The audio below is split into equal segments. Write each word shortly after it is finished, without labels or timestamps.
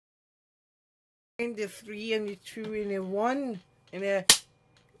And the 3 and the 2 and the 1 and the...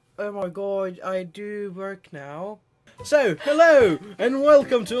 Oh my god, I do work now. So, hello and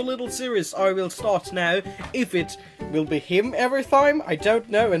welcome to a little series I will start now. If it will be him every time, I don't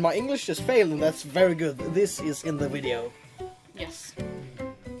know, and my English just failed and that's very good. This is in the video. Yes.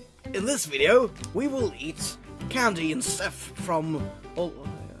 In this video, we will eat candy and stuff from... Oh,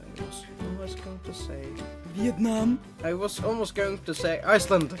 I was going to say... Vietnam. I was almost going to say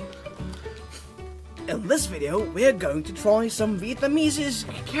Iceland. In this video, we are going to try some Vietnamese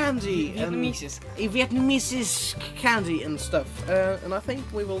candy. Vietnamese candy and stuff. And I think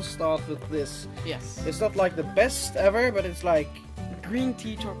we will start with this. Yes. It's not like the best ever, but it's like... Green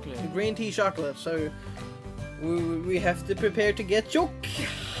tea chocolate. Green tea chocolate, so... We have to prepare to get joke.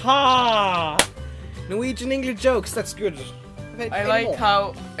 Ha! Norwegian English jokes, that's good. I like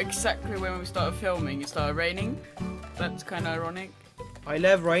how exactly when we started filming it started raining. That's kind of ironic. I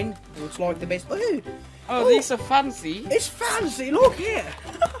love rain. It's like the best. Oh, these are fancy. It's fancy. Look here.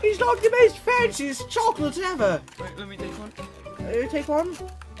 It's like the most fanciest chocolate ever. Wait, let me take one. Take one.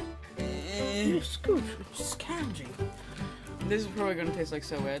 It's good. It's candy. This is probably gonna taste like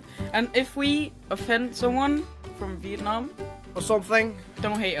so weird. And if we offend someone from Vietnam or something,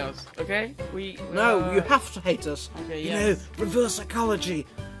 don't hate us, okay? No, you have to hate us. Okay, yes. You know, reverse psychology.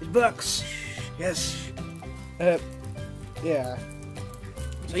 It works. Yes. Yeah.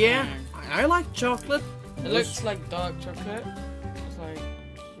 So yeah, I like chocolate. It looks like dark chocolate. It's like...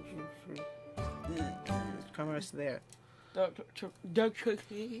 Camera's there. Dark chocolate. Should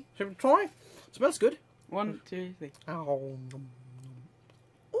we try? It smells good. 1, 2, 3. Oh.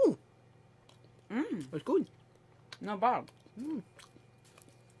 Ooh. It's good. Not bad.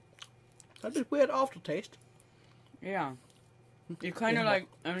 A bit weird aftertaste. Yeah. You kind of like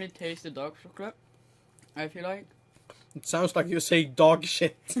only taste the dark chocolate, I feel like. It sounds like you're saying dog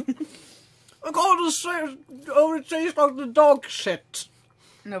shit. I gotta say, it only tastes like the dog shit.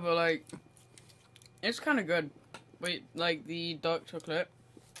 No, but like, it's kind of good. Wait, like the dark chocolate,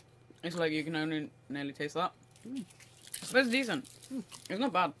 it's like you can only nearly taste that. But it's decent. It's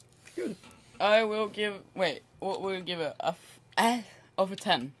not bad. Good. I will give. Wait, what will you give it? Of a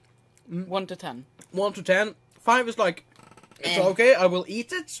 10. 1 to 10. 1 to 10. 5 is like, it's okay. I will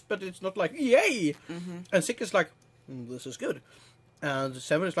eat it, but it's not like yay. And 6 is like, this is good. And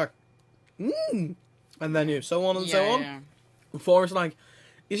 7 is like, and then you so on and so on. Yeah. 4 is like,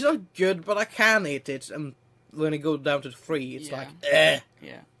 it's not good, but I can eat it. And when it goes down to 3, it's like, eh.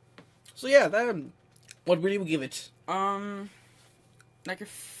 Yeah. So yeah, then, what will you give it? Like a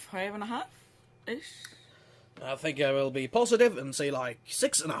 5.5 ish. I think I will be positive and say like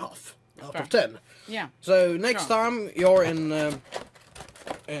 6.5 out of 10. Yeah. So next time you're in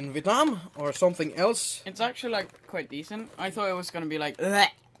Vietnam or something else. It's actually like quite decent. I thought it was gonna be like,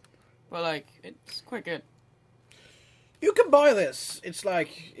 bleh. But like it's quite good. You can buy this. It's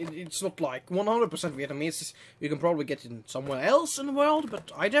like it's not like 100% Vietnamese. You can probably get it somewhere else in the world,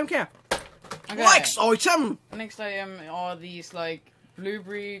 but I don't care. Okay. Next item. Next item are these like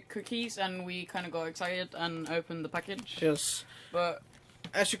blueberry cookies, and we kind of got excited and opened the package. Yes. But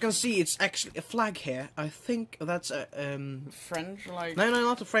as you can see, it's actually a flag here. I think that's a French, like no,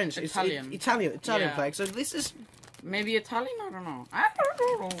 not a French. Italian. It's Italian flag. So this is maybe Italian. I don't know.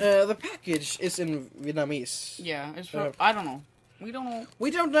 The package is in Vietnamese. Yeah, it's from. I don't know. We don't know.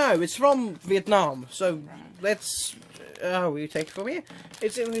 We don't know. It's from Vietnam. So let's. We take it from here.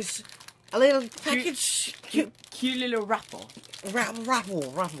 It's in this. A little package. Cute little wrapper. Raffle.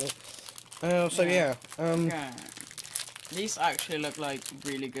 So yeah. Okay. These actually look like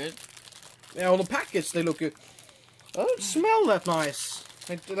really good. Yeah, on the package they look good. Oh, they smell that nice.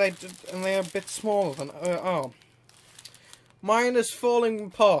 And they're a bit smaller than. Mine is falling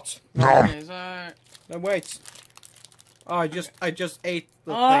apart. Okay, No, wait. Oh, I just ate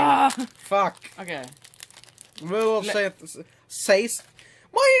the thing. Fuck. Okay. We'll says.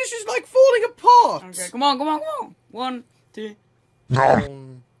 Mine is just like falling apart. Okay, come on. 1, 2.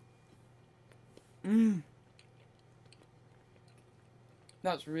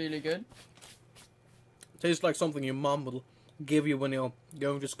 That's really good. Tastes like something your mum will give you when you're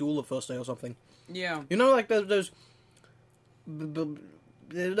going to school the first day or something. Yeah. You know, like those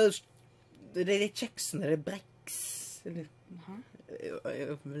checks and the bricks. Let's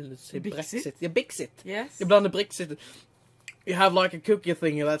say Brexit. Yeah, Bixit. Yes. You blend the Brexit. You have like a cookie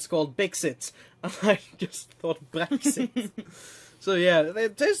thing that's called Bixit, and I just thought Brexit. So yeah, they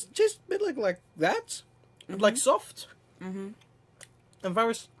taste a bit like that, like soft, and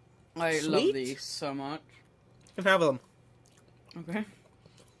very I sweet. love these so much. You can have them. Okay.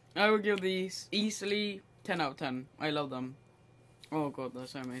 I would give these easily 10 out of 10. I love them. Oh god, they're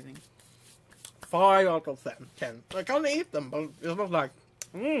so amazing. 5 out of 10. I can't eat them, but it's not like...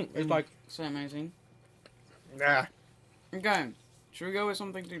 it's like... So amazing. Yeah. Okay, should we go with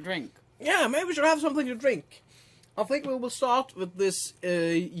something to drink? Yeah, maybe we should have something to drink. I think we will start with this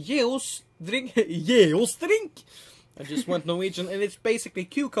Yeos drink. Yeos drink! I just went Norwegian, and it's basically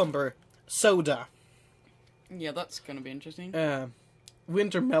cucumber soda. Yeah, that's gonna be interesting.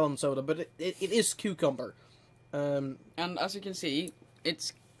 Winter melon soda, but it is cucumber. And as you can see,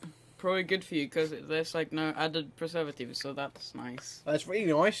 it's probably good for you because there's like no added preservatives, so that's nice. That's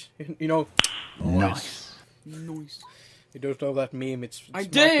really nice. You know. Nice. You don't know that meme? It's I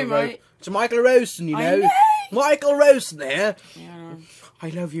do, mate. It's Michael Rosen, you know. Michael Rosen there. Yeah. I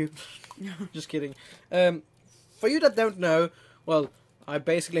love you. Just kidding. For you that don't know, well, I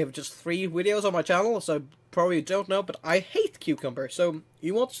basically have just 3 videos on my channel, so probably you don't know, but I hate cucumber. So,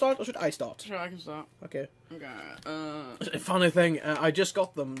 you want to start or should I start? Sure, I can start. Okay. Okay. Funny thing, I just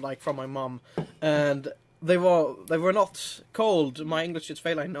got them like from my mom, and they were not cold. My English is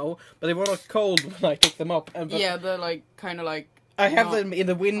fail, I know, but they were not cold when I picked them up. And yeah, they're like kind of like. I have them in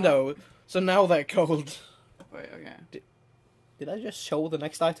the window, so now they're cold. Wait, okay. Did I just show the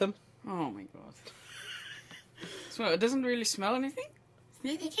next item? Oh my god. So it doesn't really smell anything.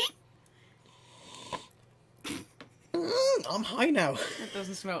 I'm high now. It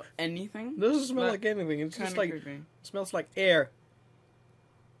doesn't smell anything. It doesn't smell like anything. It's just like creepy. It smells like air.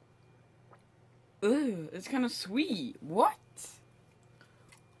 Ugh, it's kind of sweet. What?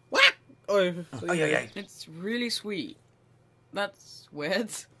 What? Oh, It's really sweet. That's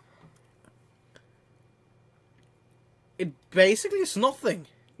weird. It basically is nothing.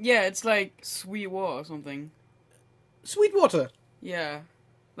 Yeah, it's like sweet water or something. Sweet water. Yeah,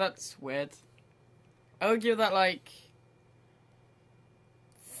 that's weird. I would give that like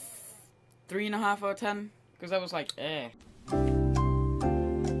 3.5 out of 10 because that was like eh.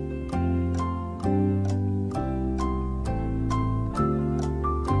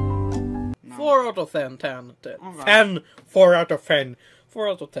 No. 4 out of 10. 10. Okay. 10. 4 out of 10. 4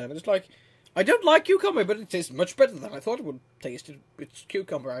 out of 10. It's like, I don't like cucumber, but it tastes much better than I thought it would taste. It's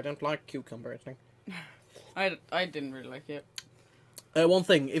cucumber. I don't like cucumber, I think. I didn't really like it. One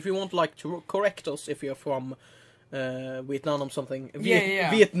thing, if you want like to correct us, if you're from Vietnam or something,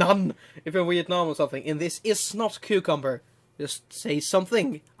 Vietnam, if you're Vietnam or something, and this is not cucumber, just say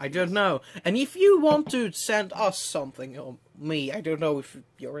something. I don't know. And if you want to send us something, or me, I don't know if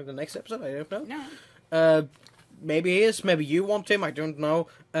you're in the next episode. I don't know. No. Maybe he is. Maybe you want him. I don't know.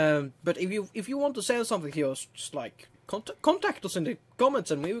 But if you want to send something to us, just like contact us in the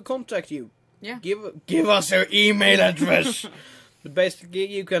comments, and we will contact you. Yeah. Give us your email address. But basically,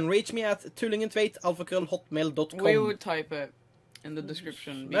 you can reach me at tveit@hotmail.com. We would type it in the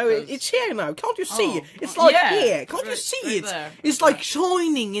description. No, it's here now. Can't you see it? It's Oh, like yeah. here. Can't you see Right it? there. It's like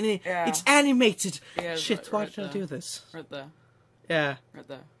shining in it. Yeah. It's animated. Yeah, Shit, why right did I there. do this? Right there. Yeah. Right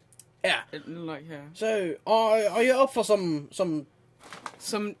there. Yeah. It like here. So, are you up for some?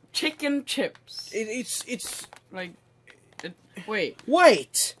 Some chicken chips. It's. Like, wait.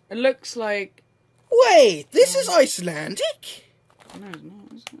 Wait. It looks like. Wait. This is Icelandic. No, it's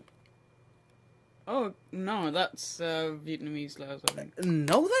not. Is it? Oh no, that's Vietnamese letters. I think.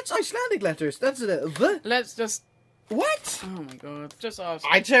 No, that's Icelandic letters. That's the. Let's just. What? Oh my god! Just ask.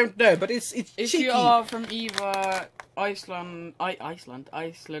 I don't know, but it's If cheeky. you are from either Iceland,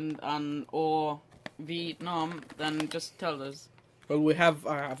 and or Vietnam, then just tell us. Well, I have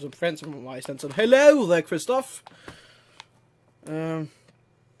some friends from Iceland, so hello there, Christoph.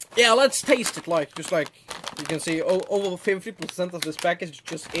 Yeah, let's taste it. Just like you can see, over 50% of this package is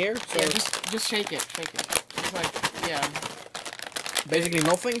just air. So Yeah, just shake it, It's like yeah. basically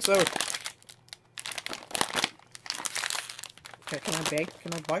nothing. So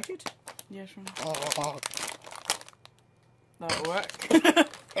can I bite it? Yeah, sure. Oh. That'll work.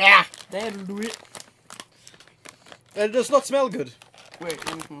 Yeah. That'll do it. It does not smell good. Wait,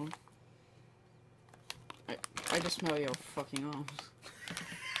 let me smell. I just smell your fucking arms.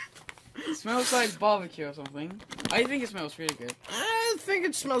 It smells like barbecue or something. I think it smells really good. I think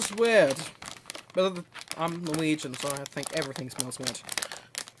it smells weird. But I'm Norwegian, so I think everything smells weird.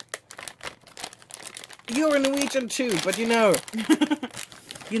 You're a Norwegian too, but you know.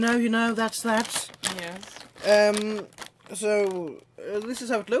 you know, that's that. Yes. So, this is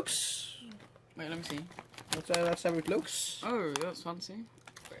how it looks. Wait, let me see. That's how it looks. Oh, that's fancy.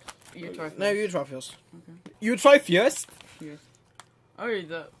 Wait, you try first. No, you try first. Okay. You try first? Yes. Oh,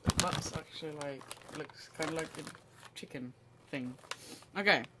 that's actually like, looks kind of like a chicken thing.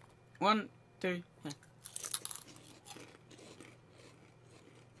 Okay. 1, 2, 3.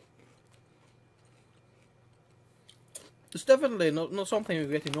 It's definitely not something you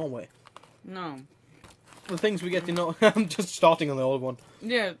get in Norway. No. The things we get to know. I'm just starting on the old one.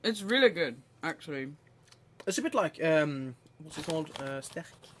 Yeah, it's really good, actually. It's a bit like what's it called? Sterk.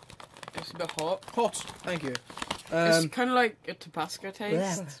 It's a bit hot. Hot. Thank you. It's kind of like a Tabasco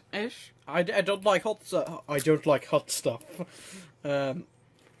taste-ish. I don't like hot stuff. I don't like hot stuff. I'm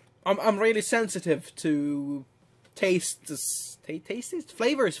really sensitive to tastes,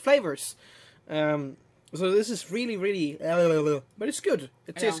 flavors. So this is really, but it's good.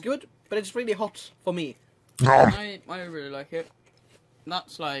 It tastes good, but it's really hot for me. I really like it.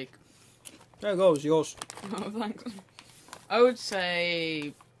 That's like. There goes yours. Oh, thanks. I would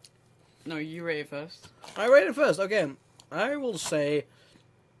say. No, you rate it first. I rate it first. Okay, I will say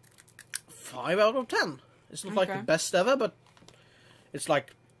 5 out of 10. It's not like the best ever, but it's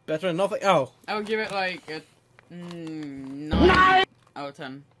like better than nothing. Oh, I would give it like a 9 out of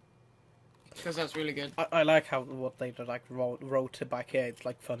 10 because that's really good. I like how what they like wrote back here. It's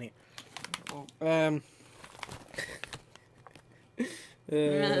like funny. Oh.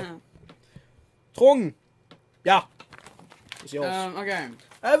 Trong. Yeah. It's yours. Okay.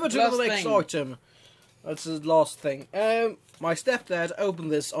 Over to Last the next thing. item. That's the last thing. My stepdad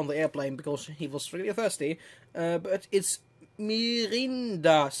opened this on the airplane because he was really thirsty. But it's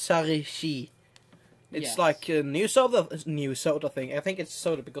Mirinda Sarishi. It's like a new soda thing. I think it's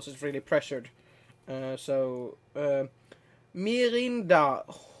soda because it's really pressured. Mirinda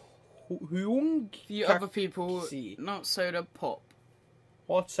Huang. You other people, not soda pop.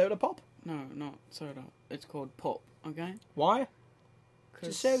 What, soda pop? No, not soda. It's called pop, okay? Why?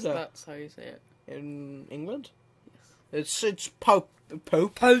 Because soda. that's how you say it. In England? Yes. It's Pope.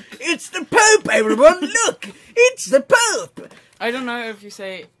 It's the Pope, everyone! Look! It's the Pope! I don't know if you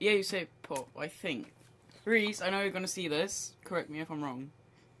say... Yeah, you say pop, I think. Reese, I know you're going to see this. Correct me if I'm wrong.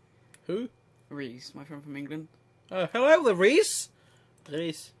 Who? Reese, my friend from England. Hello, the Reese.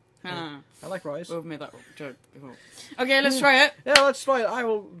 Reese. I like rice. We've made that joke before. Okay, let's try it. Yeah, let's try it. I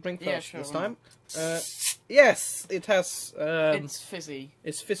will drink first this time. Yes, it has... it's fizzy.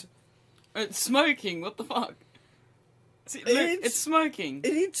 It's fizzy. It's smoking, what the fuck? See, look, it's smoking.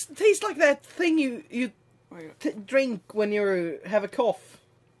 It tastes like that thing you drink when you have a cough.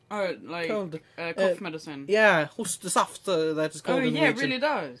 Oh, like Cold. cough medicine. Yeah, hostesaft that is called. Oh yeah, it really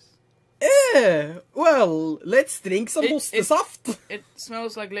does. Yeah, well, let's drink some hostesaft. It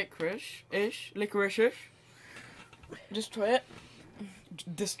smells like licorice-ish. Just try it.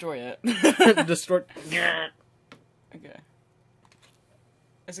 Destroy it. Destroy. Okay.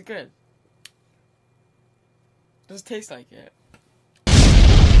 Is it good? Does it taste like it?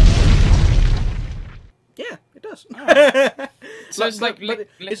 Yeah, it does. Oh. So it's like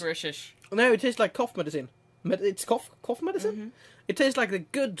licorice-ish. No, it tastes like cough medicine. It's cough medicine. Mm-hmm. It tastes like the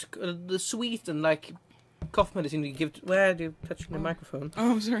good, the sweet and like cough medicine you give. Where do you touch the microphone?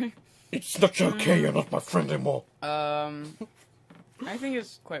 Oh, I'm sorry. It's not okay. You're not my friend anymore. I think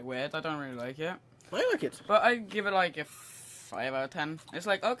it's quite weird. I don't really like it. I like it, but I give it like a 5 out of 10. It's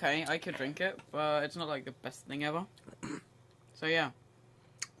like okay, I could drink it, but it's not like the best thing ever. So yeah.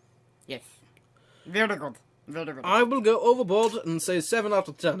 Yes. Very good. Very good. I will go overboard and say 7 out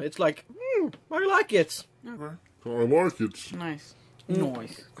of 10. It's like, I like it. Okay. I like it. Nice.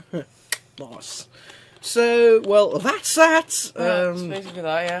 Nice. Nice. So, well, that's that. That's basically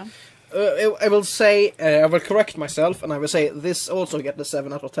that, yeah. I will say, I will correct myself, and I will say this also get the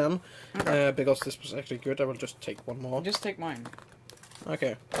 7 out of 10. Okay. Because this was actually good. I will just take one more. Just take mine.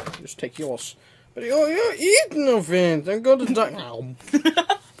 Okay. Just take yours. But you're eating of it. I'm going to die.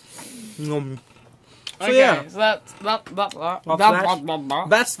 So okay, yeah. so that's that. That's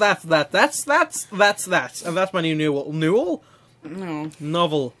that. And that's my new No.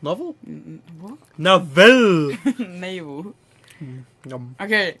 novel. What? Novel. Navel. Yum.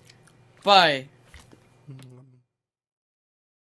 Okay. Bye.